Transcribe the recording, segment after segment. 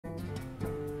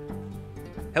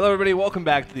Hello everybody, welcome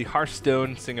back to the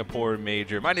Hearthstone Singapore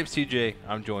Major. My name's TJ,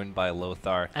 I'm joined by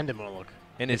Lothar. And the Murloc.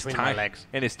 And his, legs.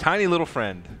 And his tiny little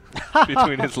friend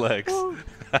between his legs.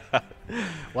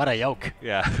 What a yoke.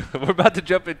 Yeah, we're about to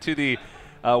jump into the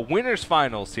winners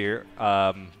finals here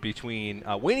between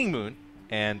WaningMoon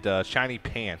and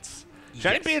ShinyPants.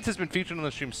 ShinyPants has been featured on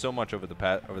the stream so much over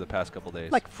the past couple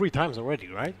days. Like 3 times already,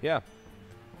 right? Yeah.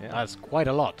 That's quite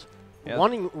a lot. Yeah.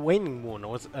 WaningMoon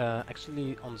was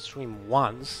actually on stream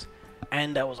once,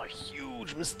 and that was a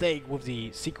huge mistake with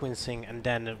the sequencing and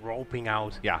then roping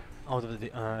out of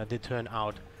the turn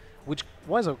out, which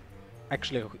was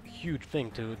actually a huge thing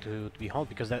to behold,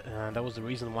 because that was the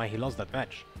reason why he lost that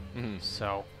match.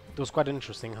 So it was quite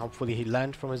interesting. Hopefully he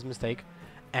learned from his mistake,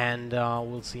 and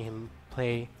we'll see him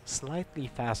play slightly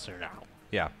faster now.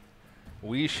 Yeah.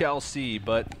 We shall see,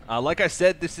 but like I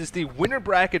said, this is the winner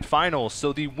bracket finals,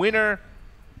 so the winner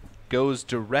goes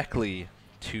directly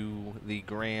to the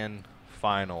grand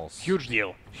finals. Huge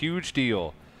deal. Huge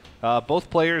deal. Both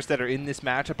players that are in this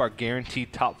matchup are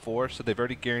guaranteed top 4, so they've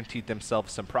already guaranteed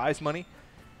themselves some prize money,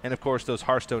 and of course those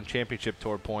Hearthstone Championship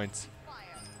Tour points.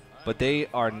 But they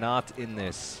are not in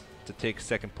this to take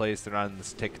second place. They're not in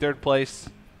this to take third place.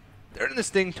 They're in this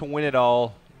thing to win it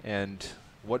all, and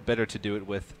what better to do it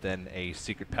with than a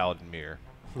Secret Paladin mirror?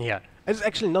 Yeah, it's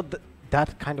actually not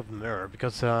that kind of mirror,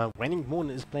 because WaningMoon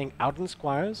is playing Outland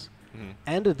Squires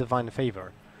and a Divine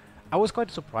Favor. I was quite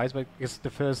surprised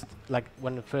because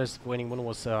when the first WaningMoon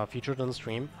was featured on the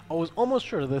stream, I was almost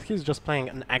sure that he's just playing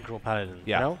an aggro Paladin,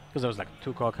 you know? Because there was like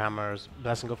 2 Core Hammers,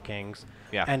 Blessing of Kings,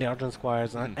 and the Outland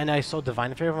Squires, and I saw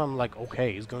Divine Favor, and I'm like,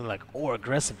 okay, he's going like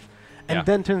aggressive. And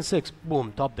then turn 6,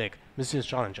 boom, top deck, Mysterious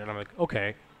Challenge, and I'm like,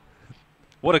 okay.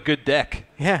 What a good deck.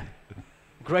 Yeah.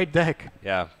 Great deck.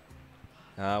 Yeah.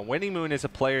 WaningMoon is a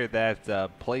player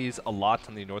that plays a lot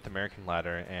on the North American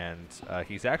ladder, and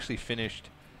he's actually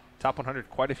finished top 100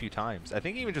 quite a few times. I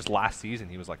think even just last season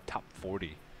he was like top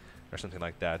 40 or something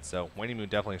like that. So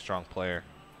WaningMoon definitely a strong player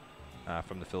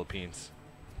from the Philippines.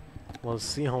 We'll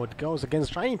see how it goes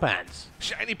against ShinyPants.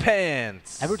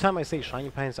 ShinyPants! Every time I say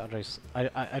ShinyPants,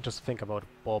 I just think about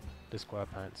Bob the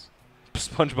SquarePants.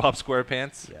 SpongeBob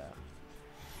SquarePants? Yeah.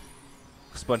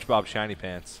 SpongeBob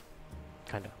ShinyPants.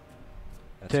 Kinda.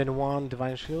 Turn 1,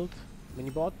 Divine Shield,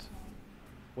 Minibot.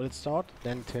 Will it start?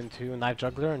 Then turn 2, Knife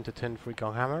Juggler, into turn 3,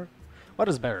 Core Hammer. What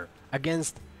is better?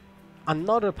 Against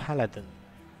another Paladin.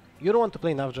 You don't want to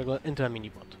play Knife Juggler into a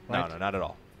Minibot, right? No, not at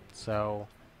all. So...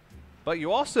 But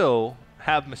you also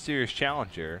have Mysterious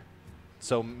Challenger,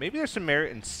 so maybe there's some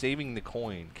merit in saving the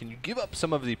coin. Can you give up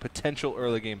some of the potential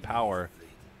early game power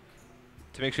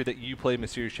to make sure that you play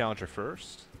Mysterious Challenger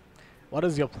first? What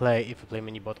is your play if you play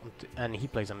Minibot and he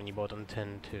plays a Minibot on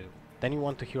turn 2? Then you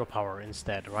want to hero power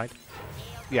instead, right?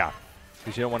 Yeah,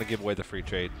 because you don't want to give away the free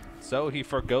trade. So he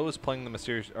forgoes playing the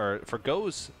Mysterious, or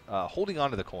forgoes holding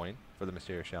onto the coin for the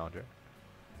Mysterious Challenger.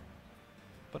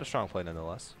 But a strong play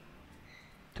nonetheless.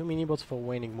 2 Minibots for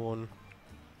WaningMoon.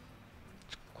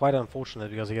 It's quite unfortunate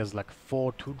because he has like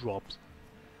 4 2-drops.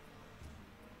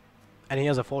 And he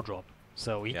has a 4-drop,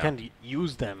 so he can't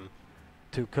use them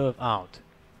to curve out.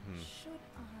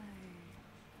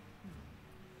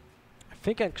 I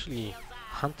think actually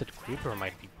Hunted Creeper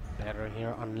might be better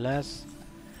here, unless...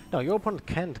 No, your opponent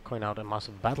can't coin out a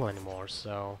Massive Battle anymore,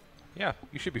 so... Yeah,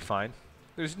 you should be fine.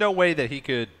 There's no way that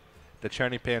that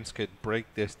ShinyPants could break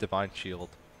this Divine Shield.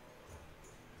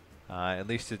 At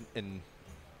least in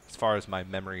as far as my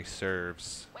memory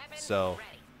serves. So,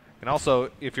 and also,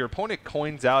 if your opponent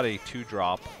coins out a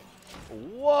 2-drop...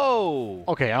 Whoa!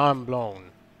 Okay, I'm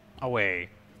blown away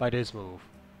by this move.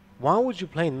 Why would you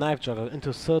play Knife Juggler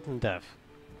into certain death?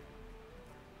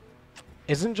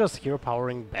 Isn't just hero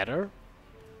powering better?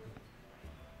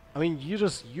 I mean, you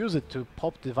just use it to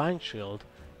pop Divine Shield,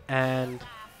 and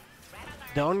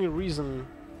the only reason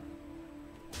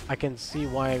I can see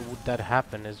why would that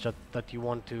happen is just that you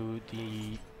want to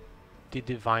the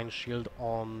Divine Shield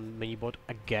on Minibot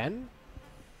again?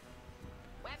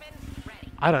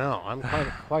 I don't know, I'm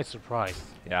quite surprised.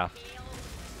 Yeah.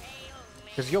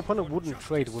 Because your opponent wouldn't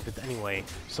trade with it anyway,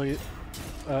 so you,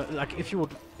 like if you would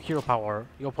hero power,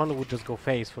 your opponent would just go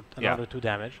face for another 2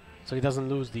 damage, so he doesn't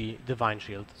lose the Divine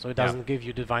Shield, so it doesn't give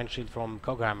you Divine Shield from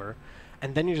Coghammer,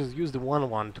 and then you just use the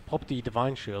 1/1 to pop the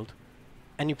Divine Shield,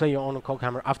 and you play your own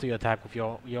Coghammer after you attack with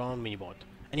your own Minibot.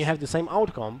 And you have the same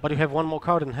outcome, but you have 1 more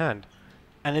card in hand,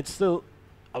 and it's still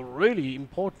a really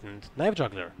important Knife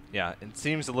Juggler. Yeah, it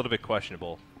seems a little bit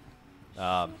questionable.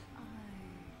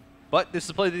 But this is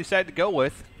the play they decided to go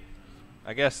with.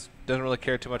 I guess doesn't really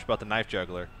care too much about the Knife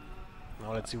Juggler.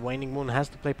 Now let's see, WaningMoon has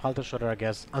to play Palter Shutter, I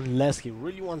guess, unless he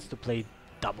really wants to play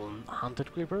double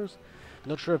Hunted Creepers.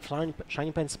 Not sure if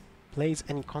ShinyPants plays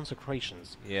any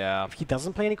Consecrations. Yeah. If he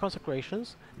doesn't play any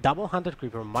Consecrations, double Hunted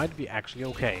Creeper might be actually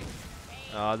okay.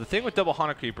 The thing with double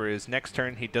Haunted Creeper is next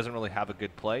turn he doesn't really have a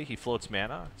good play. He floats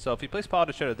mana. So if he plays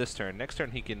Paladin Shadow this turn, next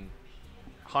turn he can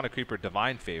Haunted Creeper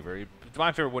Divine Favor.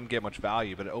 Divine Favor wouldn't get much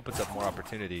value, but it opens up more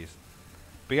opportunities.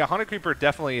 But yeah, Haunted Creeper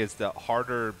definitely is the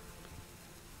harder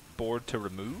board to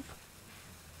remove.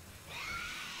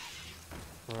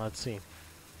 Well, let's see.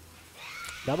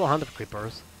 Double Hunted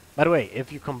Creepers. By the way,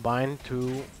 if you combine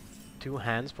two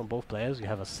hands from both players, you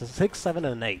have a 6, 7,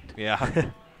 and an 8. Yeah.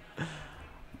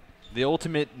 The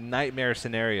ultimate nightmare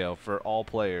scenario for all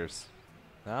players.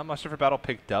 Muster for Battle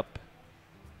picked up.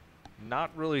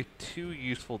 Not really too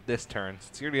useful this turn,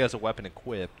 since he already has a weapon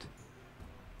equipped.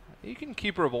 You can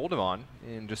Keeper of Oldemon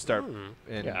and just start...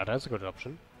 and yeah, that's a good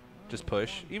option. just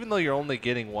push. Even though you're only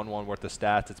getting 1/1 worth of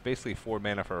stats, it's basically 4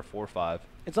 mana for a 4/5.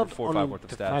 It's not 4/5 only worth of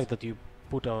the stats. fact that you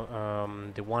put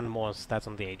the one more stats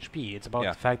on the HP. It's about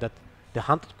Yeah. the fact that the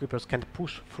Hunted Creepers can't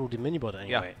push through the minibot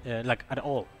anyway, like at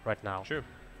all right now. True.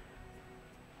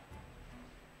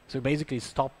 So you basically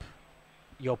stop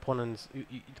your opponent's...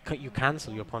 You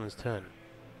cancel your opponent's turn,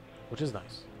 which is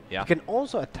nice. Yeah. You can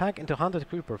also attack into Hunted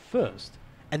Creeper first,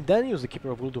 and then use the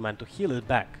Keeper of Ulduman to heal it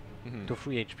back to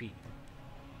 3 HP.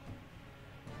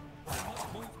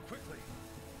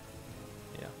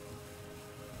 Yeah.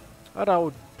 But I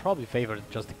would probably favor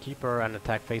just the Keeper and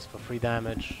attack face for 3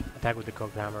 damage, attack with the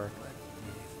Cocked Hammer.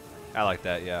 I like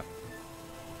that, yeah.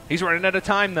 He's running out of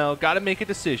time, though. Got to make a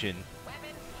decision.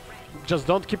 Just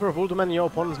don't Keeper of Ulduman your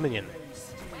opponent's minion.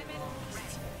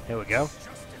 Here we go.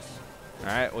 All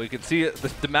right, well, you can see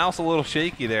the mouse a little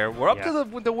shaky there. We're up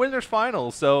to the winners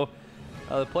finals, so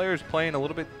the player's playing a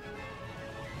little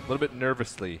bit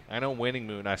nervously. I know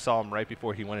WaningMoon, I saw him right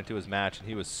before he went into his match, and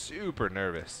he was super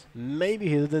nervous. Maybe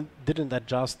he didn't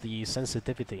adjust the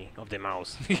sensitivity of the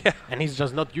mouse. Yeah. And he's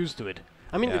just not used to it.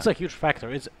 I mean, Yeah. it's a huge factor.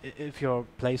 It's if your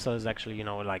playstyle is actually, you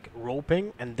know, like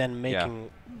roping and then making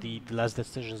the last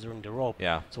decisions during the rope.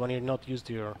 Yeah. So when you're not used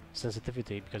to your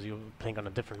sensitivity because you're playing on a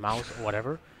different mouse or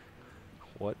whatever.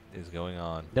 What is going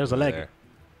on? There's a over leg. there?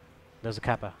 There's a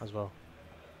Kappa as well.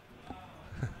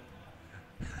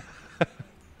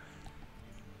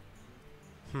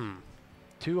 Hmm.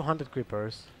 200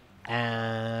 creepers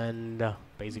and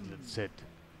basically that's it.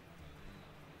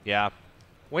 Yeah.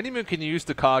 WaningMoon can use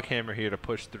the cog hammer here to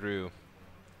push through.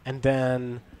 And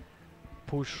then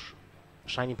push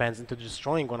ShinyPants into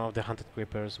destroying one of the hunted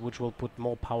creepers, which will put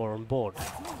more power on board.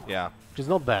 Yeah. Which is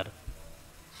not bad.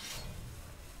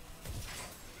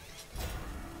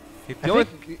 I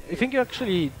think you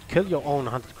actually kill your own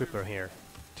hunted creeper here.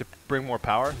 to bring more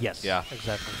power? Yes. Yeah.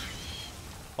 Exactly.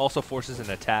 Also forces an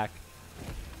attack.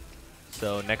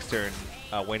 So next turn,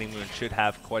 WaningMoon should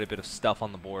have quite a bit of stuff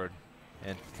on the board.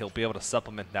 And he'll be able to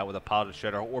supplement that with a Paladin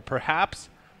Shredder, or perhaps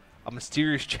a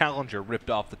mysterious challenger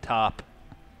ripped off the top.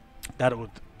 That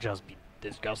would just be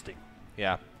disgusting.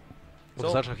 Yeah. With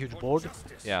such a huge board.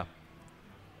 Yeah.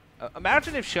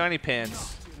 Imagine if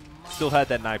ShinyPants still had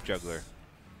that Knife Juggler.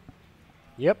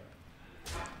 Yep.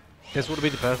 This would be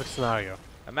the perfect scenario.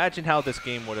 Imagine how this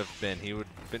game would have been. He would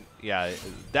have been, yeah,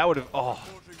 that would have, oh,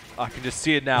 I can just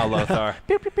see it now, Lothar.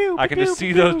 Pew, pew, pew, I can pew, just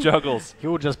see pew. those juggles. He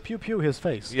would just pew pew his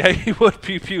face. Yeah, he would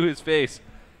pew pew his face.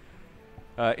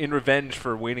 In revenge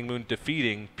for WaningMoon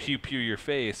defeating pew pew your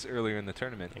face earlier in the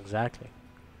tournament. Exactly.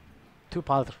 2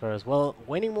 Paladin Shredders. Well,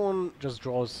 WaningMoon just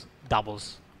draws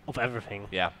doubles of everything.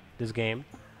 Yeah. This game.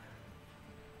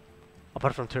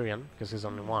 Apart from Tyrion, because he's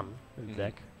only one in the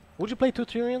deck. Would you play 2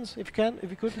 Tyrions if you can, if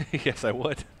you could? Yes, I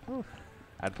would. Oh.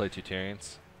 I'd play 2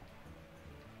 Tyrions.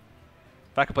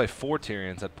 If I could play 4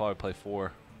 Tyrions, I'd probably play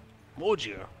 4. Would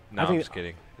you? No, I'm just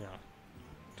kidding. Yeah.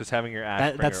 Just having your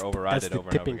Ashbringer That's override the it over and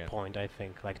over tipping again. point, I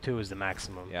think. Like 2 is the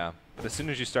maximum. Yeah. But as soon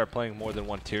as you start playing more than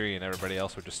 1 Tyrion, everybody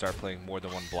else would just start playing more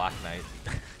than 1 Black Knight.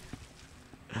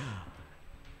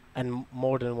 And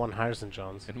more than 1 Harrison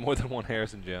Jones. And more than 1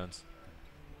 Harrison Jones.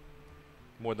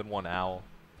 More than 1 Owl.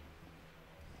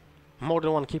 More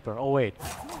than 1 Keeper. Oh, wait.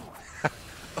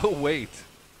 Oh, wait.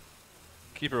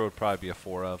 Keeper would probably be a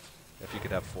 4 of, if you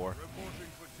could have 4.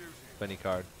 Of any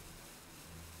card.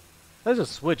 Let's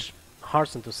just switch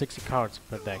Hearthstone to 60 cards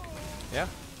per deck. Yeah.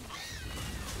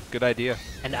 Good idea.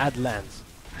 And add lands.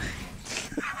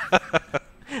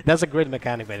 That's a great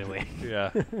mechanic, by the way.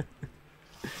 Yeah.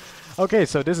 Okay,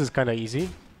 so this is kind of easy.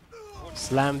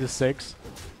 Slam the 6.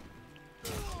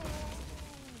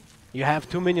 You have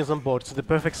 2 minions on board. It's the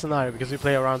perfect scenario because you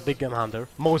play around Big Game Hunter,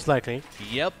 most likely.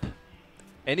 Yep.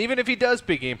 And even if he does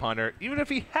Big Game Hunter, even if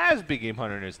he has Big Game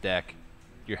Hunter in his deck,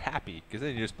 you're happy because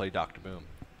then you just play Dr. Boom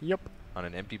Yep. on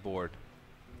an empty board.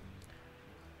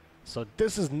 So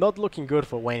this is not looking good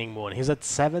for Waning Moon. He's at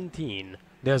 17.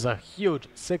 There's a huge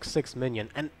 6/6 minion,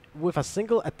 and with a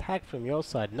single attack from your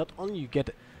side, not only you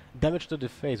get damage to the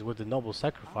face with the Noble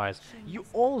Sacrifice, you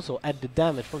also add the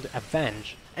damage from the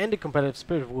Avenge and the Competitive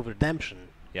Spirit with Redemption.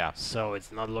 Yeah. So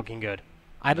it's not looking good.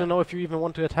 I don't know if you even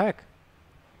want to attack.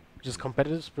 Just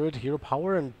Competitive Spirit, Hero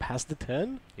Power, and pass the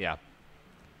turn? Yeah.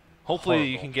 Hopefully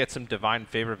you Horrible. can get some Divine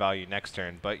Favor value next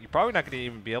turn, but you're probably not going to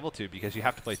even be able to because you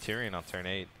have to play Tyrion on turn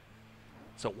 8.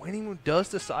 So WaningMoon does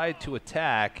decide to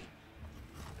attack.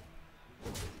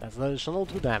 That's an additional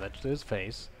 2 damage to his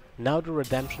face. Now the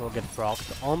Redemption will get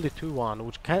procced on the 2/1,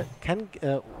 which can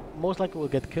most likely will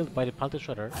get killed by the Pulse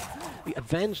Shredder. The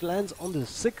Avenge lands on the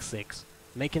 6/6,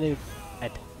 making it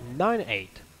at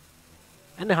 9/8.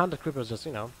 And the 100 Creeper is just,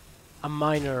 you know, a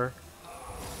minor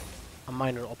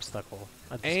obstacle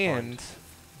at this point.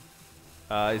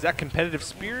 And is that Competitive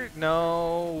Spirit?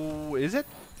 No, is it?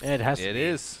 Yeah, it has to It be.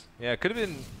 is. Yeah, it could have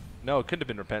been. No, it couldn't have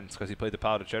been Repentance because he played the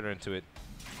Paladin Shredder into it.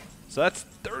 So that's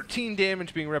 13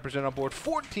 damage being represented on board,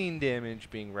 14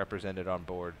 damage being represented on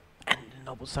board. And the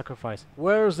Noble Sacrifice.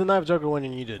 Where's the Knife Juggler when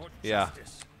you need it? Yeah.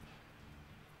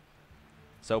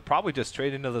 So probably just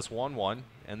trade into this 1/1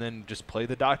 and then just play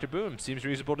the Dr. Boom. Seems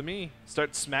reasonable to me.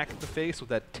 Start smacking the face with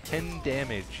that 10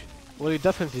 damage. Well, you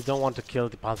definitely don't want to kill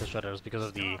the Pulse Shredders because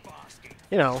of the,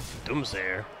 you know,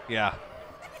 Doomsayer. Yeah.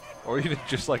 Or even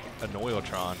just like a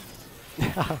Noiltron.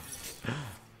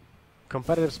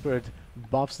 Competitive Spirit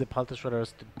buffs the Pulse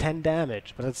Shredders to 10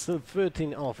 damage, but it's still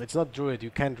 13 off. It's not Druid,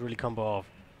 you can't really combo off.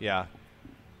 Yeah.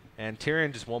 And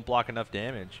Tyrion just won't block enough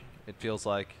damage, it feels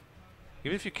like.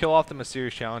 Even if you kill off the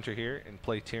Mysterious Challenger here and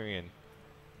play Tyrion.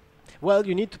 Well,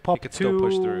 you need to pop could still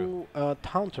push 2 through.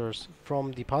 taunters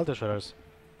from the Pulse Shredders.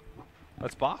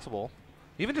 That's possible.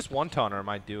 Even just one taunter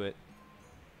might do it.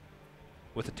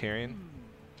 With a Tyrion.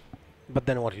 But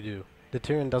then what you do? The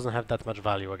Tyrion doesn't have that much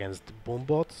value against the Boom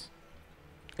bots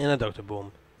and a Dr.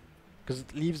 Boom. Because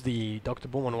it leaves the Dr.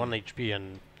 Boom on 1 HP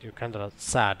and you're kind of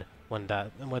sad when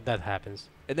that happens.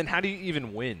 And then how do you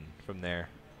even win from there?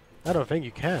 I don't think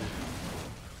you can.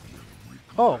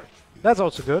 Oh, that's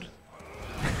also good.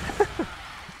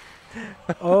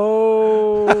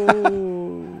 Oh.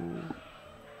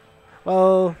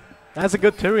 Well, that's a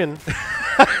good Tyrion.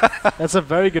 That's a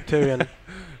very good Tyrion.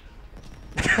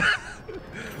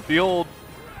 The old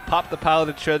pop the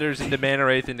Paladin Shredders into Mana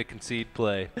Wraith into concede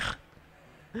play.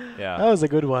 That Yeah. was a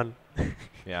good one.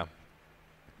 Yeah.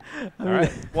 I All mean,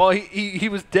 right. Well, he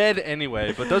was dead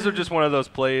anyway, but those are just one of those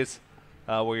plays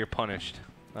where you're punished.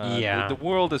 Yeah. The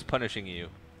world is punishing you.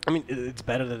 I mean, it's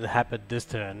better that it happened this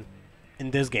turn,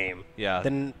 in this game, Yeah.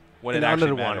 than When in it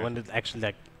actually another one mattered. when it actually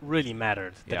like really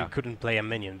mattered that Yeah. you couldn't play a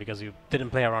minion because you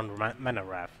didn't play around Mana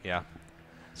Wrath. Yeah.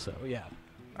 So yeah.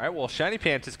 All right. Well,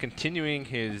 ShinyPants is continuing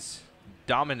his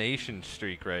domination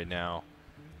streak right now.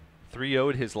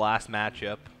 3-0'd his last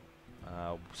matchup.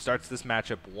 Starts this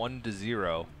matchup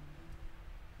 1-0.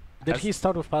 Did he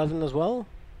start with Paladin as well?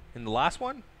 In the last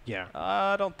one? Yeah.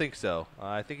 I don't think so.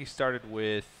 I think he started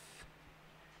with...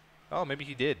 Oh, maybe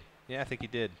he did. Yeah, I think he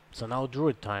did. So now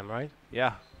Druid time, right?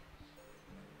 Yeah.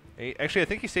 Actually, I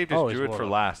think he saved his Oh, he's Druid for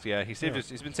Warlock. last. Yeah, he saved Yeah.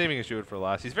 he's been saving his Druid for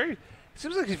last.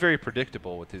 Seems like he's very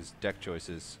predictable with his deck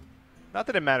choices. Not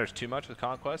that it matters too much with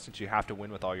Conquest, since you have to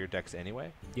win with all your decks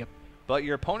anyway. Yep. But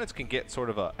your opponents can get sort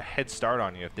of a head start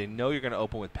on you. If they know you're going to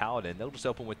open with Paladin, they'll just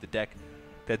open with the deck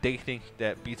that they think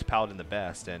that beats Paladin the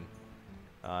best. And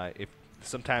if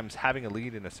sometimes having a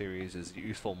lead in a series is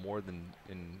useful more than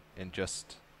in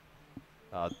just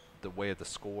the way of the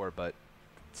score, but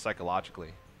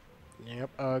psychologically. Yep,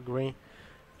 I agree.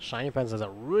 ShinyPants has a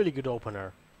really good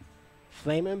opener.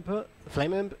 Flame Imp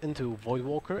into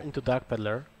Voidwalker into Dark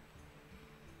Peddler.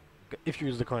 If you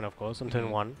use the coin, of course, on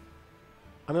turn 1.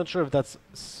 I'm not sure if that's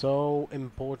so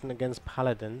important against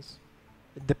Paladins.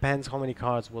 It depends how many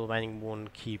cards will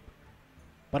WaningMoon keep.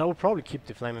 But I would probably keep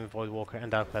the Flame Imp, Voidwalker,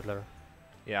 and Dark Peddler.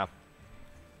 Yeah.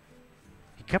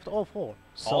 He kept all 4.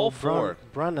 So All 4.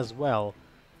 Bran as well.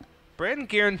 Brandon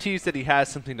guarantees that he has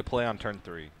something to play on turn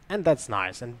 3. And that's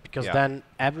nice, and because Yeah. then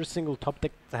every single top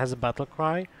deck that has a Battle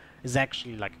Cry is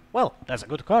actually like, well, that's a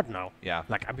good card now. Yeah.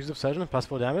 Like Abusive Surgeon plus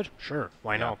 4 damage? Sure,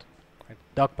 why Yeah. not? Right.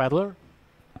 Dark Peddler,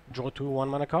 draw 2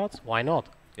 1-mana cards? Why not?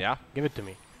 Yeah. Give it to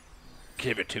me.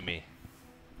 Give it to me.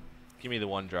 Give me the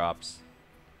 1-drops.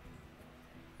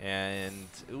 And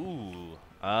ooh,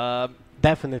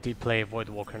 Definitely play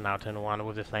Voidwalker now turn 1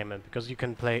 with the Flame Imp, because you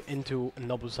can play into a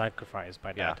Noble Sacrifice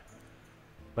by Yeah. that.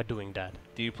 By doing that.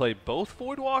 do you play both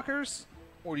Voidwalkers,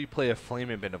 or do you play a Flame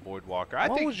Imp and a Voidwalker? I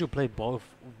Why think would you play both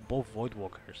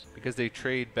Voidwalkers? because they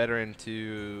trade better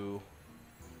into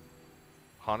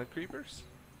Haunted Creepers.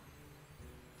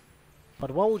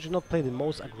 But why would you not play the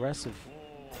most aggressive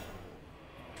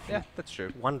Yeah, that's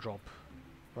true. one drop?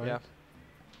 Right? Yeah.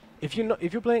 If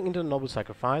you're playing into Noble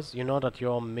Sacrifice, you know that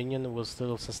your minion will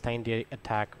still sustain the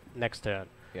attack next turn.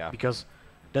 Yeah. Because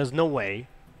there's no way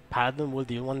Paladin will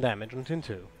deal 1 damage on turn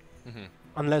 2.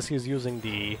 Unless he's using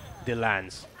the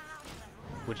lance,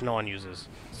 which no one uses.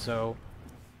 So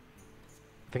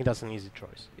I think that's an easy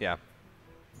choice. Yeah.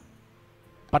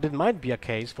 But it might be a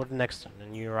case for the next turn,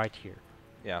 and you're right here.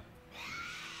 Yeah.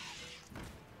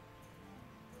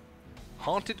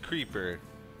 Haunted Creeper.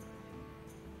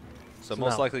 So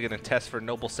most likely going to test for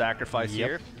Noble Sacrifice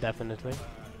here. Definitely.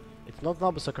 It's not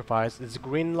Noble Sacrifice, it's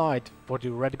green light for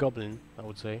the red goblin, I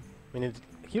would say. I mean,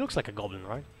 he looks like a goblin,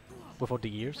 right? Without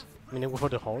the ears? I mean, without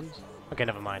the horns? Okay,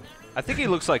 never mind. I think he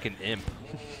looks like an imp.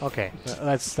 Okay,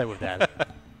 let's stay with that.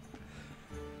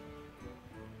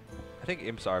 I think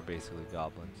imps are basically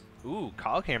goblins. Ooh,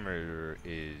 Coghammer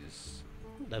is...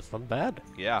 That's not bad.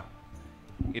 Yeah.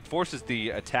 It forces the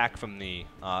attack from the...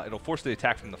 it'll force the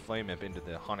attack from the Flame Imp into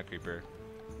the Haunted Creeper.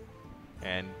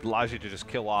 And allows you to just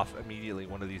kill off immediately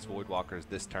one of these Voidwalkers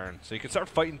this turn. So you can start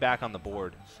fighting back on the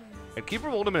board. And Keeper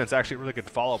of Ultimate is actually a really good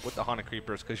follow-up with the Haunted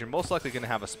Creepers because you're most likely going to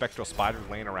have a Spectral Spider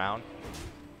laying around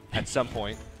at some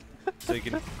point. So you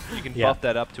can buff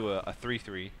that up to a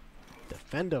 3/3.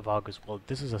 Defender of August. Well,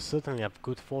 this is certainly a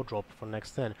good 4-drop for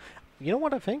next turn. You know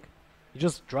what I think? You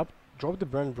just drop the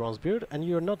Burnt Bronzebeard and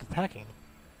you're not attacking.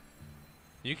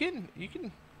 You can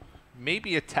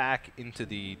maybe attack into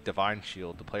the Divine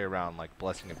Shield to play around like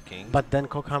Blessing of Kings. But then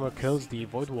Cockhammer kills the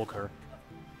Voidwalker.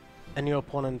 And your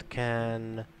opponent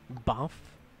can buff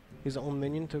his own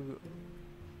minion to...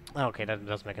 Okay, that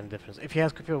does make a difference. If he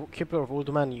has Keeper of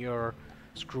Ultimate, you're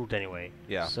screwed anyway.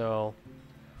 Yeah. So,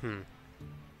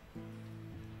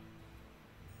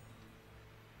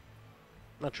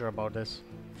 not sure about this.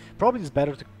 Probably it's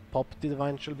better to pop the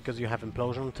Divine Shield because you have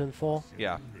Implosion on turn 4.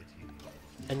 Yeah.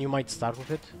 And you might start with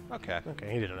it. Okay.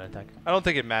 Okay, he didn't attack. I don't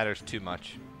think it matters too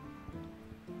much.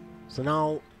 So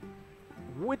now,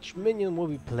 which minion will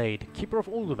be played? Keeper of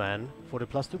Ulduman for the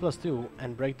 +2/+2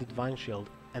 and break the Divine Shield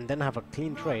and then have a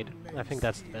clean trade. I think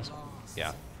that's the best one.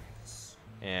 Yeah.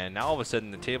 And now all of a sudden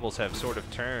the tables have sort of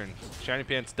turned.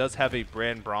 ShinyPants does have a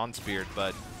Brand Bronzebeard,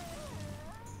 but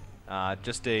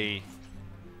just a...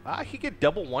 he could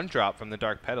double 1-drop from the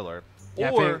Dark Peddler. Yeah,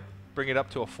 or bring it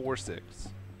up to a 4/6.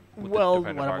 Well,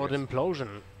 what about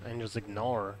Implosion? And just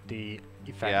ignore the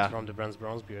effect from the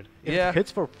Bronzebeard. If it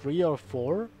hits for 3 or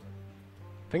 4,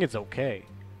 I think it's okay.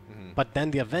 But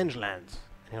then the Avenge lands.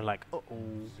 And you're like,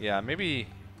 uh-oh. Yeah, maybe...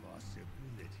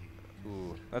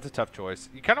 Ooh, that's a tough choice.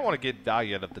 You kind of want to get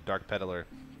value out of the Dark Peddler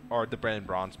or the Brand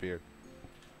Bronzebeard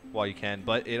while you can,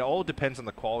 but it all depends on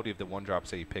the quality of the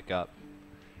 1-drops that you pick up.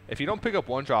 If you don't pick up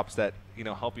 1-drops that, you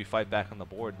know, help you fight back on the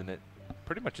board, then it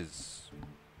pretty much is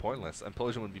pointless.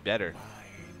 Implosion would be better.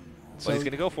 So but he's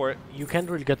going to go for it. You can't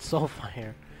really get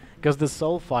Soulfire because the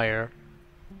Soulfire,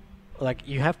 like,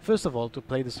 you have first of all to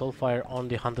play the Soulfire on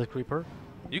the Hunted Creeper.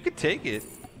 You could take it.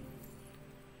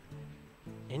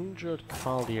 Injured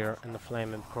Cavalier and the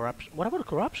Flame and Corruption. What about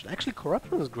Corruption? Actually,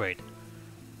 Corruption is great.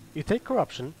 You take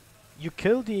Corruption, you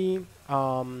kill the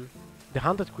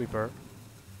Hunted Creeper.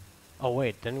 Oh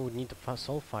wait, then we would need the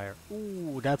Soulfire.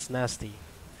 Ooh, that's nasty.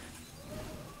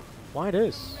 Why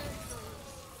this?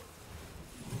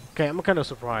 Okay, I'm kind of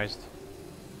surprised.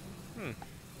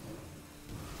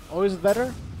 Oh, is it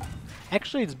better?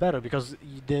 Actually, it's better because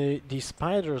the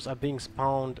spiders are being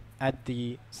spawned at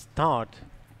the start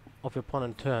of your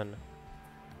opponent's turn,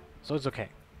 so it's okay.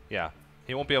 Yeah,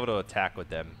 he won't be able to attack with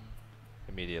them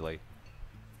immediately.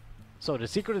 So the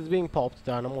secret is being popped.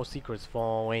 There are no more secrets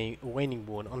for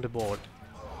WaningMoon on the board,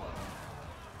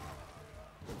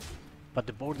 but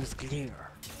the board is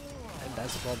clear, and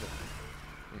that's the problem.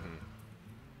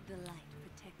 The light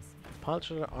protects me.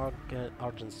 Pulcher,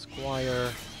 Argent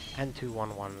Squire, and 2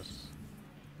 1/1s.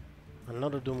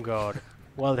 Another Doom Guard.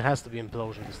 Well, it has to be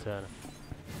Implosion this turn.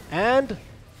 And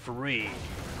 3.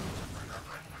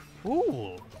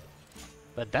 Ooh,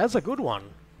 but that's a good one.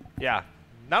 Yeah.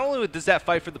 Not only does that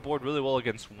fight for the board really well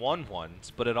against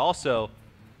 1/1s, but it also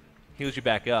heals you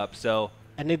back up. So.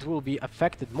 And it will be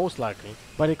affected most likely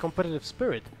by the competitive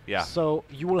spirit. Yeah. So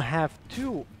you will have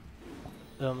 2,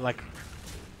 like,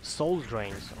 soul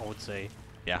drains, I would say.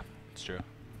 Yeah, it's true.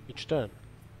 Each turn.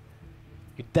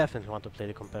 You definitely want to play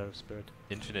the competitive spirit.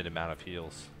 Infinite amount of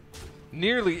heals.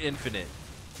 Nearly infinite.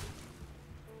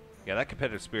 Yeah, that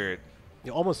competitive spirit.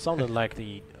 You almost sounded like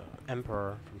the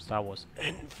Emperor from Star Wars.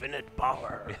 Infinite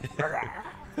power.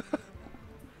 That's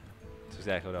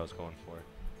exactly what I was going for.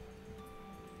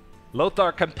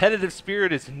 Lothar, competitive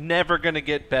spirit is never going to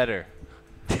get better.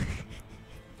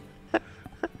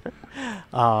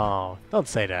 Oh, don't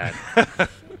say that.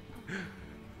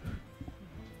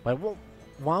 But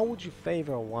why would you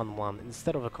favor a 1-1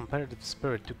 instead of a competitive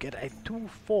spirit to get a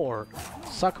 2-4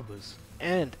 succubus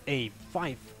and a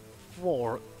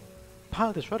 5-4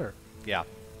 pile the shredder? Yeah.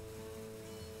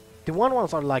 The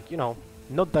 1-1s are like, you know,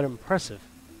 not that impressive.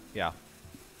 Yeah.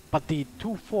 But the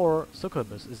 2-4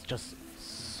 succubus is just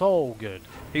so good.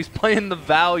 He's playing the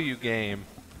value game.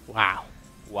 Wow.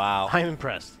 Wow. I'm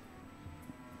impressed.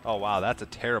 Oh, wow. That's a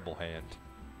terrible hand.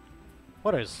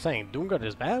 What are you saying? Doomguard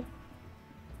is bad?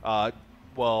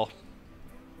 Well,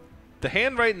 the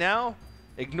hand right now,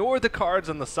 ignore the cards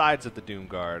on the sides of the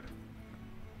Doomguard.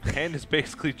 The hand is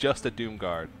basically just a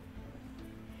Doomguard.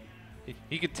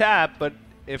 He could tap, but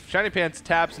if ShinyPants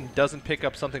taps and doesn't pick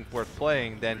up something worth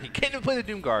playing, then he can't even play the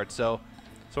Doomguard, so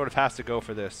sort of has to go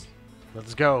for this.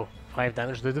 Let's go. 5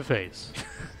 damage to the face.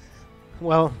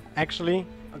 Well, actually,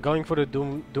 going for the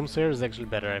Doomsayer is actually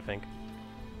better, I think.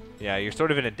 Yeah, you're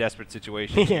sort of in a desperate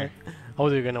situation. Yeah. How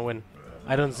are you gonna win?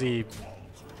 I don't see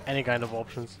any kind of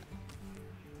options.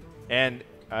 And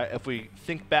if we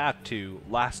think back to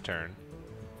last turn,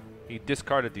 he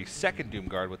discarded the second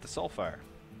Doomguard with the Soulfire.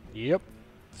 Yep.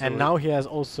 So and now he has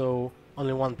also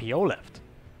only 1 PO left.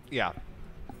 Yeah.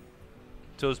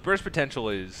 So his burst potential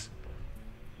is...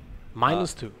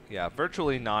 -2. Yeah,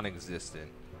 virtually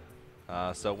non-existent.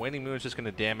 So WaningMoon is just going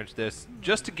to damage this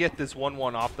just to get this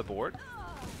 1-1 off the board.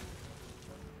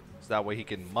 So that way he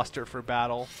can muster for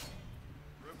battle.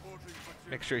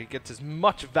 Make sure he gets as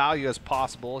much value as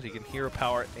possible. He can hero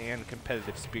power and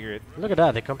competitive spirit. Look at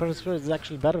that. The competitive spirit is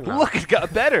actually better now. Look, it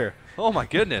got better. Oh my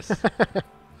goodness.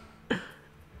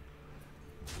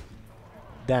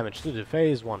 Damage to the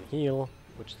face, 1 heal,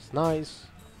 which is nice.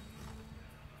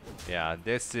 Yeah,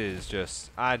 this is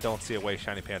just... I don't see a way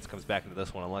ShinyPants comes back into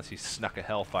this one unless he snuck a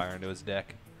Hellfire into his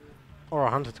deck. Or a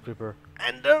Hunted Creeper.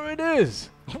 And there it is!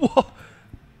 Whoa!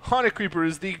 Haunted Creeper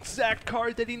is the exact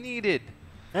card that he needed.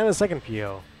 And a second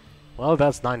PO. Well,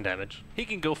 that's 9 damage. He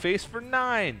can go face for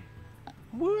 9.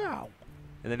 Wow!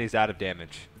 And then he's out of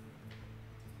damage.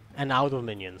 And out of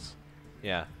minions.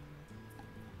 Yeah.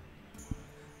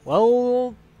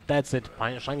 Well, that's it.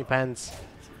 ShinyPants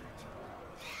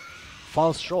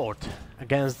falls short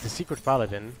against the Secret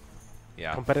Paladin.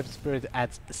 Yeah. Competitive Spirit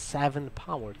adds 7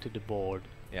 power to the board.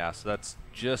 Yeah, so that's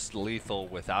just lethal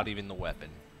without even the weapon.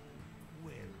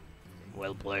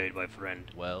 Well played, my friend.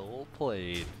 Well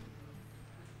played.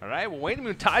 Alright, well,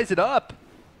 WaningMoon ties it up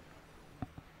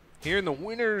here in the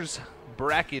winners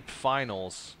bracket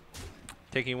finals.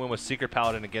 Taking a win with Secret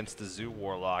Paladin against the Zoo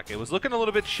Warlock. It was looking a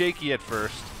little bit shaky at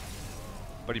first,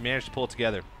 but he managed to pull it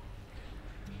together.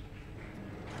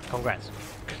 Congrats.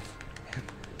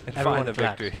 And Everyone find the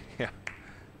claps. victory. Yeah.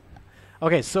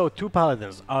 Okay, so 2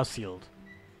 Paladins are sealed.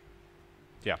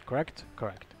 Yeah. Correct?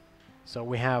 Correct. So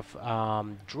we have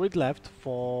Druid left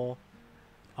for...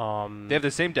 They have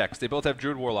the same decks. They both have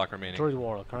Druid Warlock remaining. Druid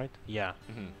Warlock, right? Yeah.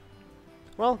 Mm-hmm.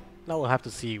 Well, now we'll have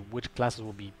to see which classes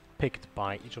will be picked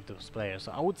by each of those players.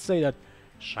 So I would say that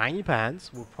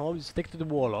ShinyPants will probably stick to the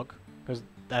Warlock, because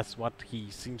that's what he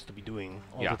seems to be doing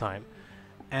all the time.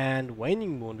 And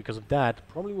WaningMoon, because of that,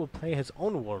 probably will play his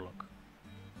own Warlock.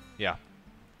 Yeah.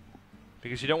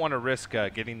 Because you don't want to risk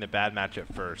getting the bad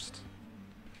matchup first.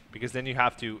 Because then you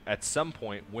have to, at some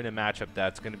point, win a matchup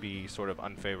that's going to be sort of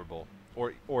unfavorable.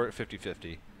 Or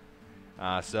 50-50.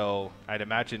 So I'd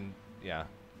imagine, yeah.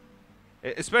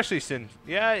 Especially since,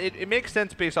 yeah, it makes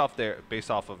sense based off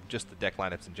of just the deck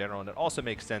lineups in general, and it also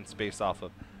makes sense based off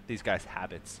of these guys'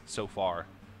 habits so far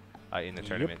in the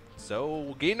tournament.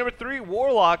 So game number 3,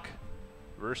 Warlock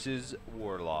versus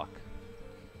Warlock.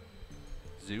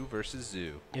 Zoo versus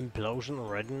Zoo. Implosion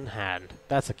red in hand.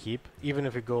 That's a keep, even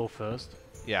if you go first.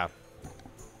 Yeah.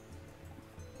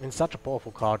 And such a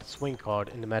powerful card, swing card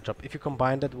in the matchup. If you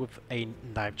combine that with a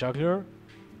Knife Juggler,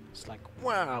 it's like,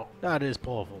 wow, that is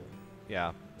powerful.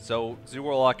 Yeah. So Zoo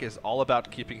Warlock is all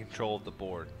about keeping control of the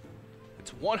board.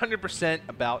 It's 100%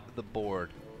 about the board.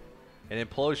 And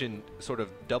Implosion sort of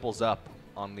doubles up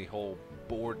on the whole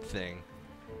board thing.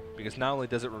 Because not only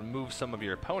does it remove some of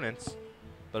your opponents,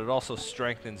 but it also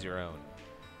strengthens your own.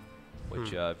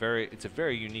 Which it's a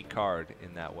very unique card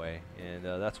in that way, and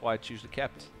that's why it's usually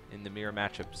kept in the mirror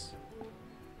matchups.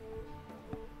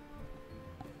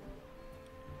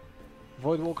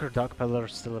 Voidwalker Dark Peddler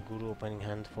still a good opening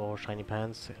hand for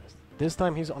ShinyPants. This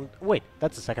time he's on. Wait,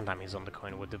 that's the second time he's on the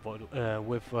coin with the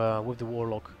with the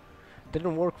Warlock.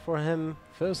 Didn't work for him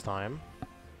first time.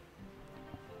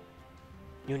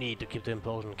 You need to keep the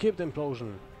Implosion. Keep the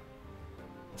Implosion.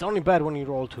 It's only bad when you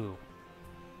roll 2.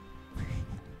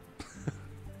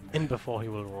 In before he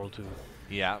will roll 2.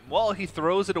 Yeah, well, he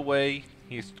throws it away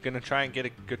He's going to try and get a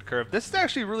good curve. This is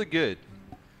actually really good.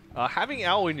 Having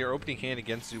Owl in your opening hand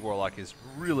against Zoo Warlock is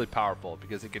really powerful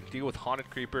because it can deal with Haunted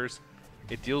Creepers.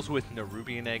 It deals with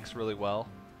Nerubian Eggs really well.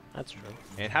 That's true.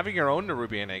 And having your own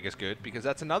Nerubian Egg is good because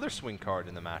that's another swing card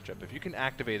in the matchup. If you can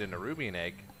activate a Nerubian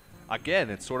Egg, again,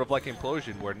 it's sort of like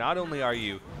Implosion, where not only are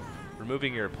you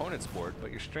removing your opponent's board,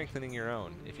 but you're strengthening your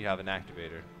own if you have an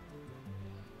activator.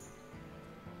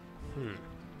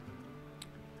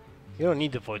 You don't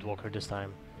need the Voidwalker this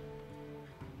time.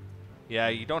 Yeah,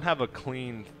 you don't have a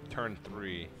clean turn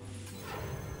 3.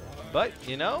 But,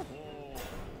 you know,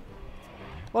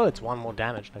 Well, it's 1 more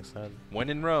damage next turn. when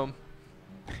in Rome.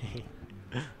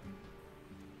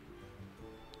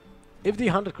 If the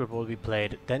Hunted Cripple will be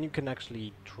played, then you can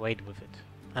actually trade with it.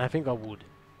 And I think I would.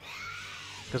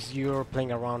 Because you're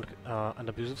playing around an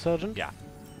Abusive Surgeon. Yeah.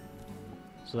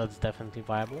 So that's definitely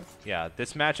viable. Yeah,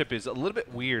 this matchup is a little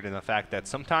bit weird in the fact that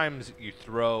sometimes you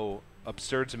throw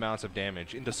absurd amounts of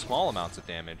damage into small amounts of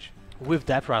damage. With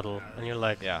Death Rattle, and you're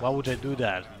like, Yeah. why would I do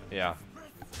that? Yeah.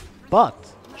 But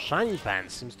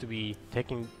ShinyPants seems to be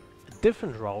taking a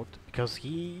different route because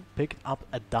he picked up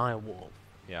a Dire Wolf.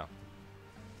 Yeah.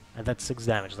 And that's 6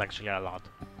 damage, is actually a lot.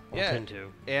 On Yeah, turn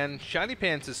 2. and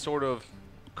ShinyPants is sort of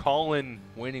calling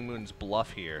WaningMoon's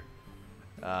bluff here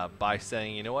by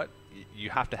saying, you know what, you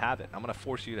have to have it. I'm going to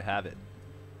force you to have it.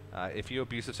 If you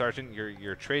Abusive Sergeant,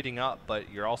 you're trading up, but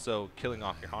you're also killing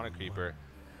off your Haunted Creeper.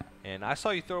 And I saw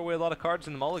you throw away a lot of cards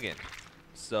in the mulligan.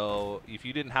 So if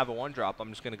you didn't have a 1-drop, I'm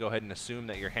just going to go ahead and assume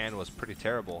that your hand was pretty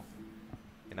terrible.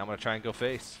 And I'm going to try and go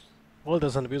face. Well,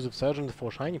 there's an Abusive Surgeon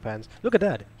for ShinyPants. Look at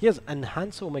that. He has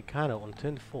Enhancer Meccano on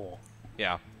turn 4.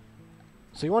 Yeah.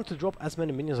 So you want to drop as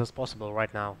many minions as possible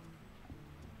right now.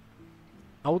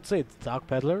 I would say it's Dark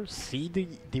Peddler, see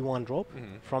the 1 drop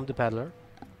from the Peddler,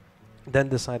 then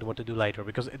decide what to do later,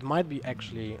 because it might be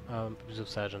actually Abusive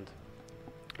Sergeant.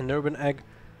 An Urban Egg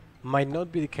might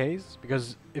not be the case,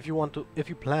 because if you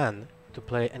plan to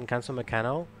play Encancer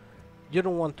Meccano, you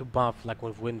don't want to buff like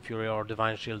with Wind Fury or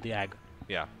Divine Shield the Egg.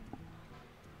 Yeah.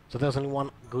 So there's only one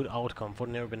good outcome for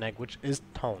an Urban Egg, which is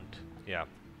Taunt. Yeah.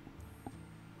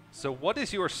 So what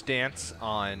is your stance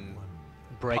on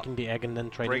Breaking the egg and then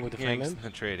trading with the Flame Imp?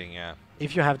 and trading, yeah.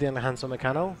 If you have the Enhancer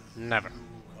Meccano, never.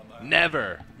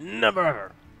 Never. Never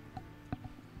ever.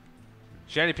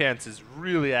 ShinyPants is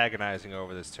really agonizing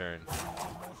over this turn.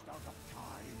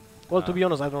 Well, to be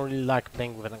honest, I don't really like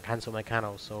playing with an Enhancer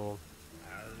Meccano, so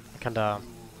kinda...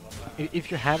 If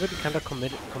you have it, you kinda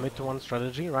commit to one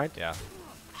strategy, right? Yeah.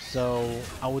 So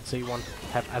I would say you want to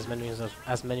have as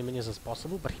many minions as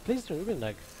possible, but he plays the Urban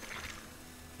Egg.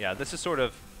 Yeah, this is sort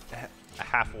of a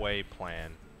halfway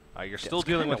plan. You're still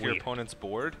dealing with your opponent's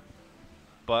board,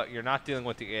 but you're not dealing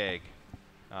with the egg,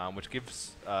 which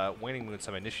gives WaningMoon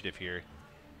some initiative here.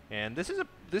 And this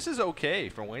is okay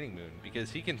for WaningMoon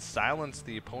because he can silence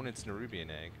the opponent's Nerubian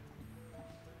Egg.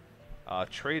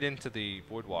 Trade into the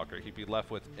Voidwalker. He'd be left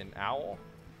with an Owl,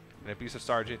 an Abusive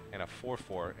Sergeant, and a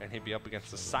 4/4, and he'd be up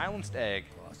against a Silenced Egg,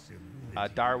 a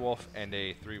Direwolf, and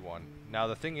a 3/1. Now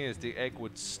the thing is, the egg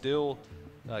would still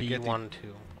get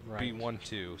B1-2. Right.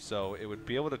 B1-2, so it would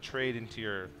be able to trade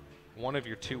into one of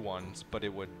your 2/1s, but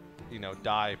it would,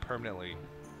 die permanently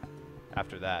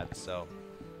after that. So,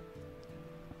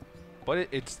 but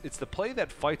it's the play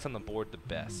that fights on the board the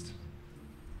best,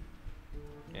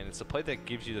 and it's the play that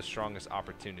gives you the strongest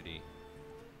opportunity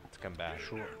to come back.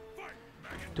 Sure.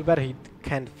 Too bad he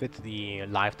can't fit the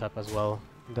life tap as well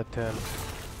that turn.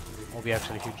 Will be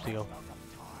actually a huge deal.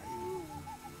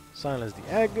 Silence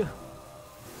the egg.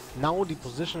 Now the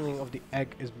positioning of the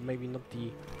egg is maybe not the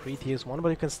prettiest one, but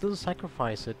you can still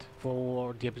sacrifice it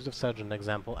for the Abusive Surgeon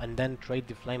example, and then trade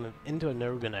the Flame into a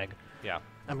Nerubian Egg. Yeah.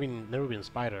 I mean, Nerubian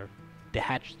Spider, the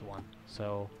hatched one.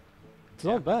 So it's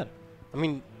not bad. I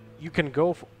mean, you can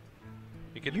go.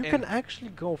 You can actually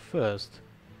go first.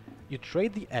 You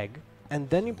trade the egg, and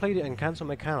then you play the Encancer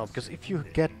Meccano, because if you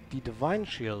get the Divine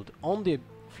Shield on the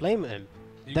Flame Imp,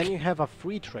 then you have a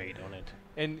free trade on it.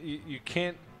 And you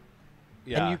can't.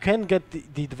 Yeah. And you can get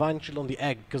the Divine Shield on the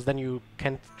egg, because then you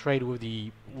can't trade with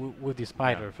the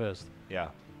spider first. Yeah.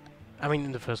 I mean,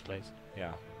 in the first place.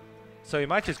 Yeah. So you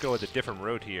might just go with a different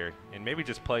road here, and maybe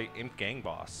just play Imp Gang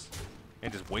Boss,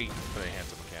 and just wait for the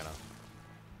Enhancer Meccano.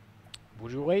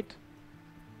 Would you wait?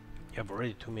 You have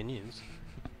already 2 minions.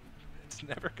 It's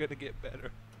never gonna get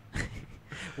better.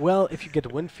 Well, if you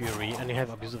get Wind Fury and you have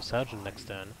Abusive Surgeon next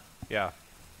turn, Yeah.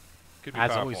 Could be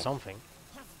that's powerful. always something.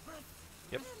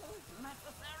 Yep.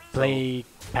 Play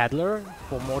Paddler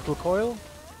for Mortal Coil.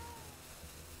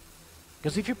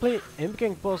 Because if you play Imp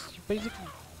Gang Boss,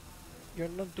 you're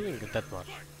not doing it that much.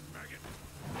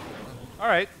 All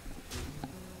right.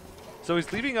 So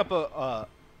he's leaving up a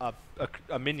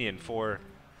minion for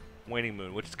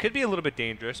WaningMoon, which could be a little bit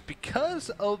dangerous because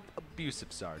of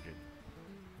Abusive Sergeant.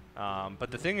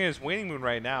 But the thing is, WaningMoon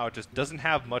right now just doesn't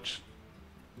have much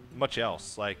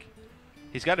else. Like,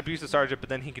 he's got Abusive Sergeant, but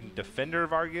then he can Defender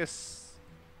Vargas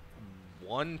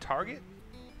one target?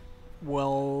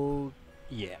 Well,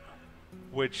 yeah.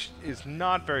 Which is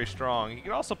not very strong. He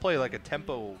can also play like a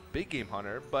tempo big game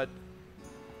hunter, but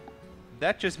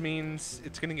that just means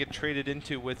it's going to get traded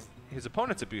into with his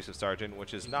opponent's Abusive Sergeant,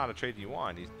 which is not a trade you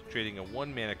want. He's trading a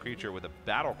 1-mana creature with a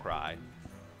Battle Cry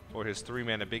for his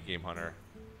 3-mana big game hunter.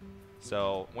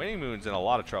 So WaningMoon's in a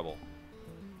lot of trouble.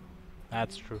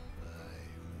 That's true.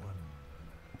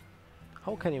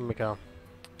 How can you make a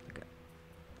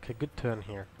good turn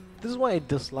here? This is why I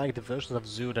dislike the versions of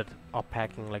Zoo that are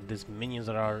packing like these minions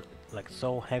that are like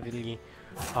so heavily,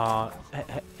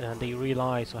 they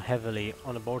rely so heavily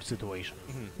on a board situation,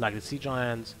 like the Sea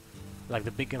Giants, like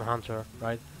the Big Game Hunter,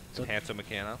 right? So Handsome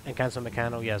Meccano. and Cancer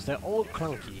Meccano, yes, they're all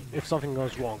clunky if something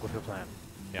goes wrong with your plan.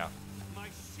 Yeah. My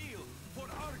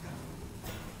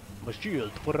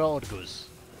shield for Argus.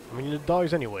 I mean, it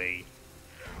dies anyway.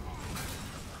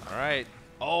 All right.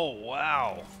 Oh,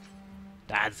 wow.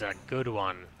 That's a good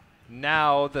one.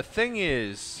 Now, the thing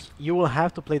is... You will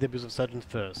have to play the Abusive Sergeant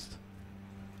first.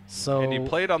 So... And you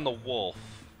played on the Wolf,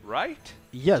 right?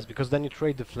 Yes, because then you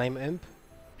trade the Flame Imp.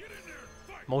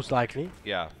 Most likely.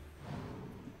 Yeah.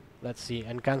 Let's see.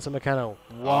 And Cancer Meccano.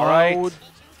 All right.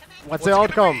 What's the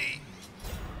outcome?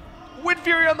 Wind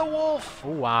Fury on the Wolf! Oh,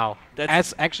 wow.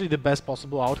 That's actually the best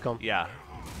possible outcome. Yeah.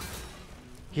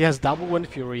 He has double Wind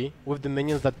Fury with the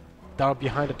minions that are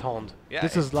behind the taunt. Yeah,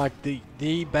 This is like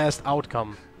the best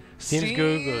outcome. Seems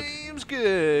good. Seems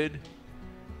good.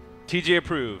 TJ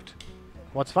approved.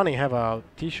 What's funny, I have a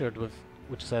t-shirt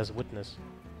which says Witness.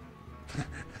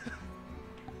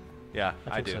 Yeah, I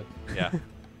I think do. so. Yeah.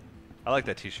 I like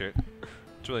that t-shirt.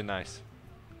 It's really nice.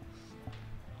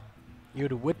 You're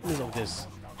the witness of this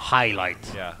highlight.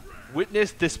 Yeah.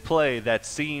 Witness display that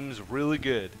seems really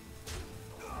good.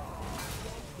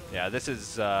 Yeah, this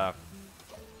is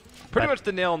pretty much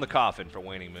the nail in the coffin for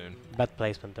WaningMoon. Bad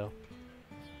placement though.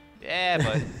 Yeah,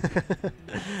 but...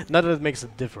 Not that it makes a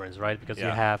difference, right? Because you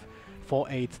Yeah. have 4,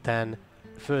 8, 10,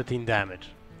 13 damage.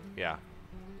 Yeah.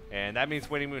 And that means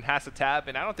WaningMoon has to tap,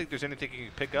 and I don't think there's anything he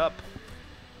can pick up.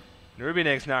 Nerubian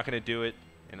Egg's not going to do it,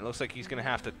 and it looks like he's going to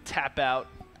have to tap out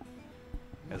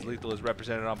as Lethal is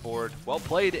represented on board. Well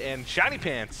played, and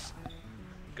ShinyPants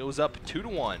goes up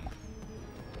 2-1.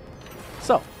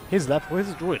 So, he's left with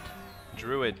his Druid.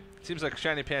 Druid. Seems like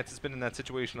ShinyPants has been in that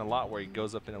situation a lot where he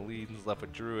goes up in a lead and is left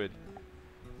with Druid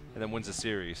and then wins a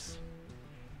series.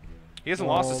 He hasn't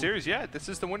lost a series yet. This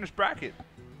is the winner's bracket.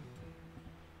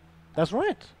 That's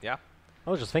right. Yeah. I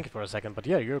was just thinking for a second, but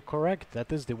yeah, you're correct.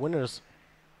 That is the winner's...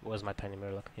 Where's my tiny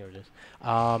mirror? Look, here it is.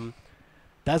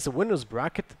 That's the winner's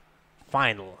bracket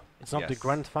final. It's not the Yes.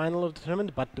 grand final of the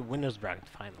tournament, but the winner's bracket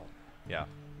final. Yeah.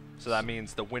 So that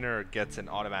means the winner gets an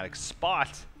automatic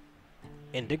spot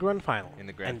In the grand final. in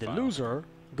the grand and final. the loser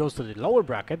goes to the lower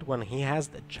bracket when he has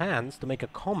the chance to make a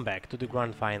comeback to the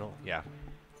grand final. Yeah.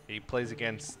 He plays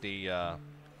against the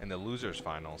in the losers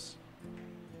finals.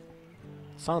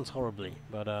 Sounds horribly,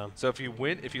 but So if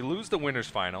you lose the winners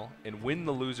final and win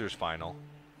the losers final,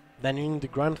 then in the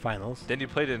grand finals, then you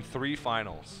played in 3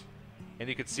 finals. And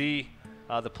you could see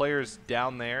the players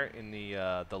down there in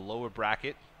the lower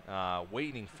bracket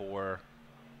waiting for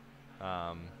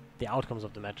the outcomes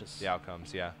of the matches. the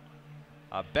outcomes, yeah.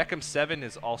 Beckham 7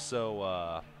 is also,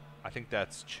 I think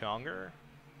that's Chonger.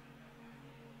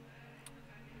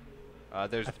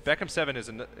 There's Beckham 7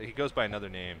 is he goes by another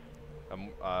name,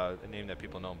 a name that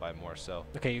people know him by more. So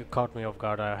Okay, you caught me off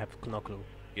guard. I have no clue.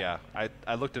 yeah,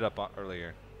 I looked it up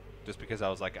earlier, just because I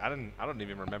was like I don't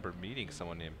even remember meeting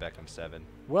someone named Beckham 7.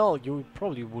 Well, you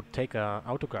probably would take a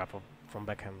autograph from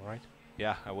Beckham, right?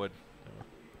 Yeah, I would.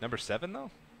 Number 7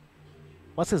 though?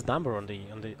 What's his number on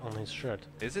his shirt?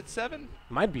 Is it 7?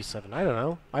 Might be 7. I don't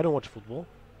know. I don't watch football.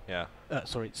 Yeah.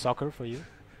 Sorry, soccer for you.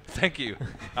 Thank you.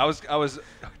 I was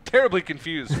terribly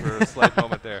confused for a slight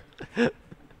moment there.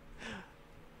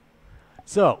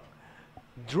 So,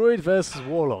 Druid versus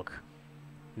Warlock.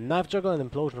 Knife Juggler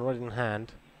and Implosion right in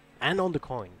hand, and on the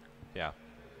coin. Yeah.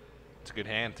 It's a good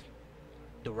hand.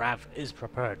 The Wrath is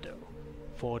prepared though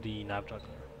for the Knife Juggler.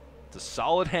 It's a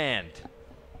solid hand.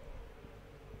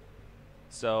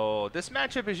 So this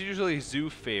matchup is usually Zoo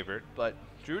favored, but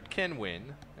Druid can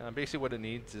win. Basically what it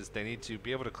needs is they need to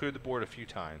be able to clear the board a few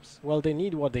times. Well, they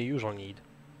need what they usually need.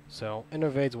 So,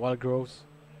 Innervates, Wild Growth,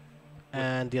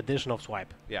 and the addition of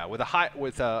Swipe. Yeah, with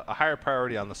a higher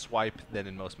priority on the swipe than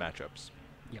in most matchups.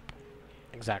 Yep.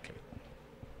 Exactly.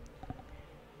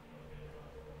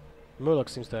 Murloc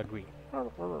seems to agree.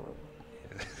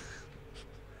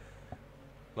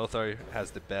 Lothar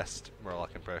has the best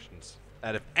Murloc impressions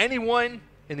out of anyone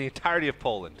in the entirety of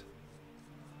Poland.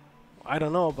 I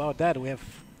don't know about that. We have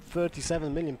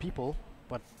 37 million people,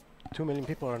 but 2 million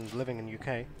people are living in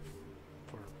UK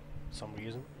for some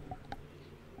reason.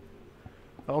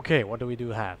 Okay, what do we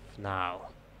have now?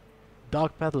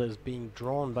 Dark Petal is being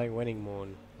drawn by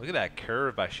WaningMoon. Look at that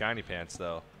curve by ShinyPants,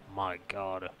 though. My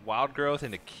god. Wild Growth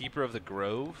into Keeper of the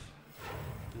Grove.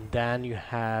 Then you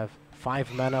have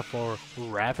 5 mana for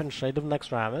Wrath and Shade of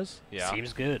Naxxramas. Yeah.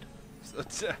 Seems good.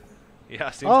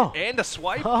 Yeah, seems Oh. and a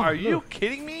swipe? Oh, Are you look.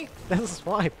 kidding me? That's a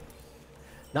swipe.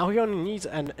 Now he only needs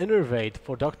an Innervate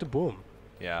for Dr. Boom.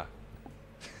 Yeah.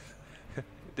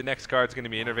 The next card's going to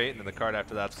be Innervate, and then the card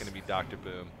after that's going to be Dr.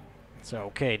 Boom. So,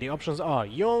 okay, the options are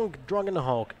Young,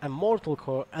 Dragonhawk, a Mortal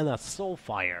Core, and a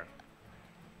Soulfire.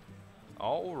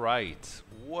 All right.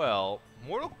 Well,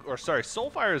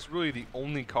 Soulfire is really the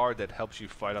only card that helps you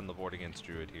fight on the board against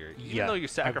Druid here. Even Yeah, though you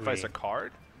sacrifice agree. a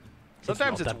card,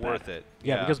 sometimes not it's that worth bad. it.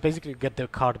 Yeah, because basically you get the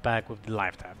card back with the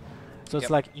life tap. So it's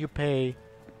Yep. like you pay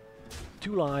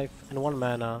 2 life and 1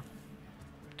 mana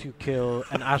to kill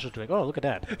an Azure Drake. Oh, look at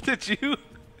that. Did you?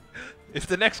 If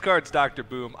the next card's Dr.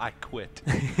 Boom, I quit.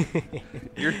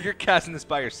 You're casting this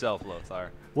by yourself,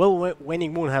 Lothar. Well,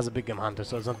 WaningMoon has a big game hunter,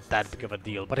 so it's not that big of a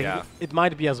deal. But Yeah. it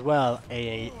might be as well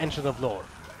a Ancient of Lore,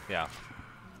 Yeah.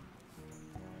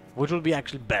 which will be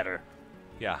actually better.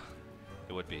 Yeah.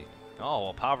 It would be. Oh,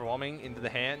 well, Power Overwhelming into the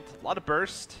hand. A lot of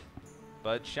burst.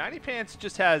 But ShinyPants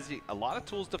just has a lot of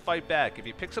tools to fight back. If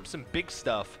he picks up some big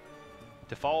stuff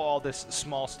to follow all this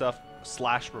small stuff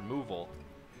 / removal,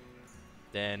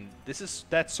 then this is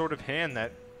that sort of hand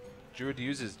that Druid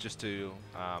uses just to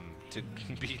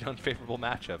beat unfavorable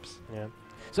matchups. Yeah.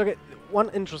 So okay, one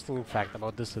interesting fact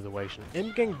about this situation: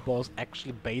 in-game boss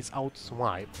actually baits out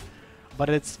Swipe, but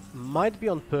it might be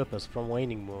on purpose from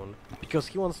WaningMoon because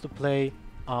he wants to play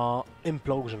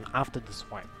Implosion after the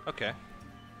Swipe. Okay.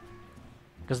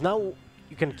 Because now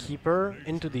you can Keeper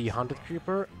into the Hunted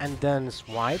Creeper and then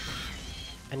Swipe,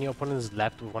 and your opponent is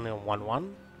left with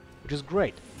 1/1/1, which is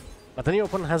great. But then your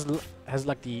opponent has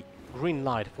like the green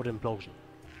light for the Implosion.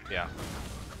 Yeah.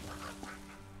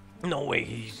 No way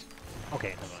he's...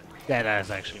 Okay, never mind. Yeah, that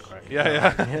is actually correct.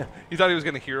 Yeah. You thought he was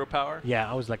going to hero power? Yeah,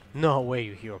 I was like, no way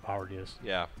you hero power this.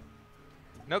 Yeah.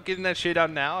 No, getting that shade out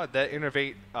now, that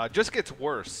Innervate just gets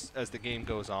worse as the game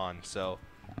goes on, so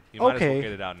you might as well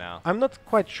get it out now. I'm not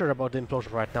quite sure about the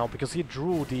Implosion right now because he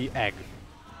drew the egg.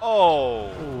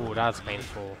 Oh! Ooh, that's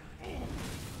painful.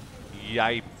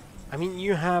 Yipe. I mean,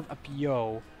 you have a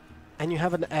PO, and you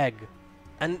have an egg,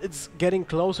 and it's getting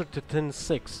closer to turn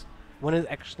 6, when it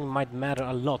actually might matter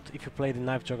a lot if you play the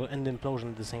Knife Juggle and the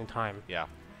Implosion at the same time. Yeah.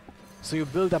 So you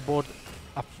build a board,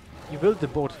 you build the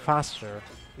board faster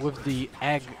with the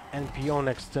egg and PO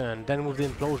next turn than with the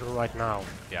Implosion right now.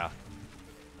 Yeah.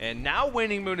 And now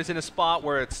WaningMoon is in a spot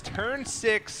where it's turn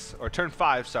 6, or turn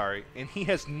 5, sorry, and he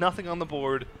has nothing on the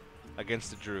board against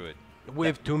the Druid.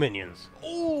 With 2 minions.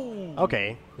 Ooh!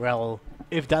 Okay, well,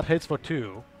 if that hits for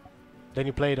 2, then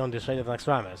you play it on the Shade of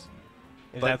Naxxramas.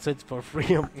 If But that's it for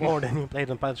 3 or 4, then you play it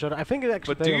on Pilot Shadow. I think it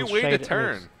actually But do you wait a Shade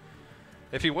turn? is.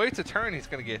 If he waits a turn, he's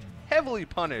going to get heavily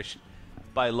punished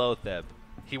by Lothar.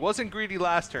 He wasn't greedy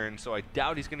last turn, so I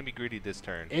doubt he's going to be greedy this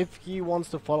turn. If he wants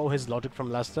to follow his logic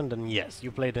from last turn, then yes,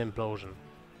 you play the Implosion.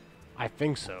 I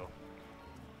think so.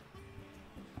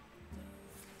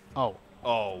 Oh.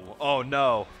 Oh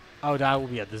no. Oh, that would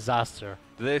be a disaster.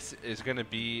 This is going to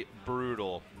be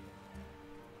brutal.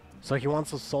 So he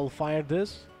wants to Soulfire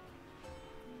this?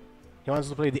 He wants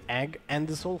to play the Egg and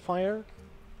the Soulfire?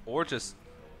 Or just,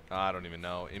 I don't even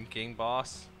know, Imp King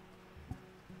boss?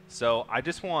 So I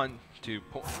just want to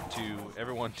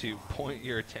everyone to point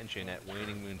your attention at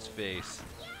WaningMoon's face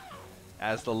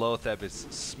as the Lothar is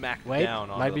smacked down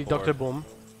on might the be board. Dr. Boom.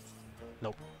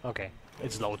 Nope. Okay.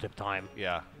 It's low tip time.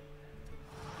 Yeah.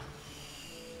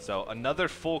 So another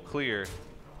full clear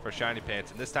for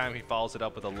ShinyPants, and this time he follows it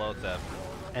up with a Lothar.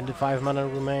 And the 5 mana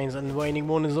remains, and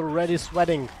WaningMoon is already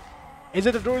sweating. Is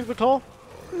it a Druid with Claw?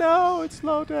 No, it's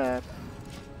low tap.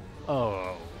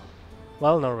 Oh.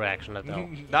 Well, no reaction at all.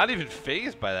 Not even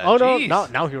phased by that. Oh Jeez. no!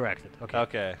 Now he reacted. Okay.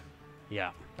 Okay.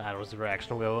 Yeah, that was the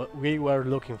reaction we were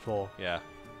looking for. Yeah.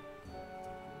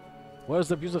 Where's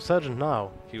the Abusive Sergeant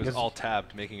now? He was all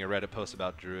tabbed making a Reddit post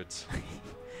about druids.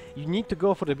 You need to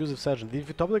go for the Abusive Sergeant. If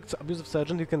you top the Abusive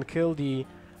Sergeant, you can kill the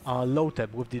low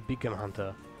tab with the Big Game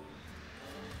Hunter.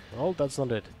 Well, that's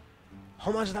not it.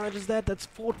 How much damage is that? That's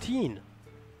 14.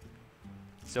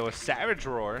 So a Savage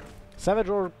Roar. Savage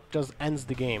Roar just ends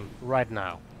the game right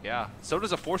now. Yeah, so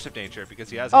does a Force of Nature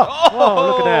because he has. Oh, whoa,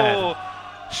 look at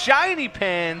that.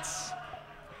 ShinyPants,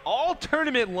 all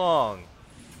tournament long,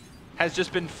 has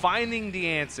just been finding the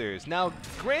answers. Now,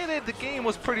 granted, the game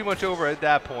was pretty much over at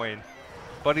that point,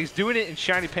 but he's doing it in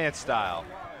ShinyPants style.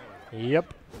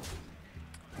 Yep.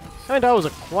 I mean, that was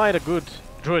quite a good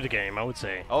Druid game, I would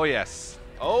say. Oh, yes.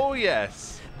 Oh,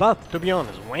 yes. But, to be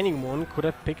honest, WaningMoon could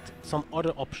have picked some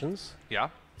other options. Yeah,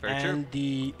 very true. And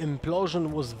the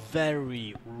implosion was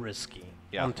very risky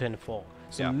on turn 4.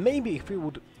 So maybe if we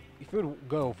would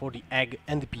go for the egg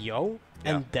and the PO,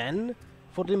 and then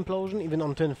for the implosion, even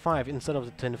on turn 5 instead of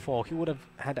the turn 4, he would have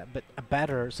had a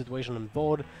better situation on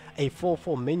board, a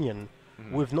 4/4 minion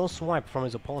with no swipe from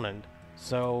his opponent.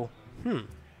 So, who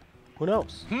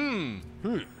knows?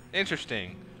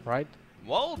 Interesting. Right?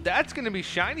 Well, that's going to be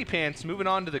ShinyPants moving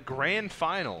on to the grand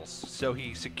finals. So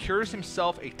he secures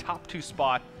himself a top 2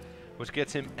 spot, which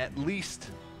gets him at least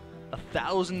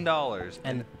 $1,000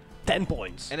 and 10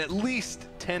 points, and at least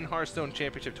 10 Hearthstone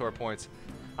Championship Tour points.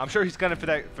 I'm sure he's gunning for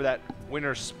that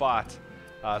winner's spot.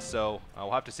 So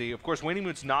we'll have to see. Of course,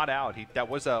 WaningMoon's not out. That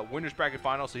was a winner's bracket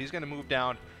final, so he's going to move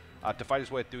down to fight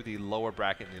his way through the lower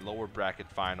bracket and the lower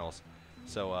bracket finals.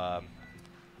 So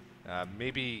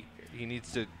maybe he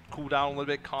needs to cool down a little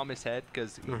bit, calm his head,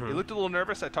 because he looked a little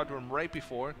nervous. I talked to him right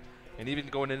before, and even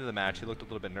going into the match, he looked a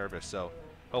little bit nervous. So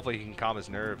hopefully he can calm his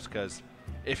nerves, because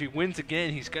if he wins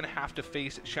again, he's going to have to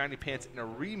face ShinyPants in a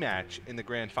rematch in the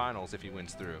grand finals if he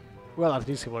wins through. Well, at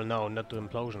least he will know not to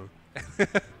implosion.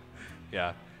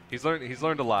 Yeah, he's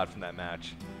learned a lot from that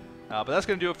match. But that's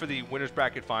going to do it for the winners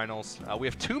bracket finals. We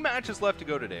have 2 matches left to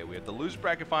go today. We have the loser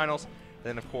bracket finals, and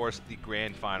then of course the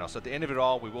grand final. So at the end of it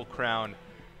all, we will crown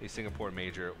a Singapore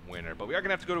Major winner. But we are going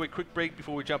to have to go to a quick break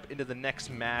before we jump into the next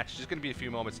match. Just going to be a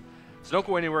few moments. So don't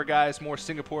go anywhere, guys. More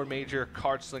Singapore Major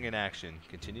card slinging action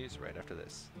continues right after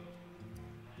this.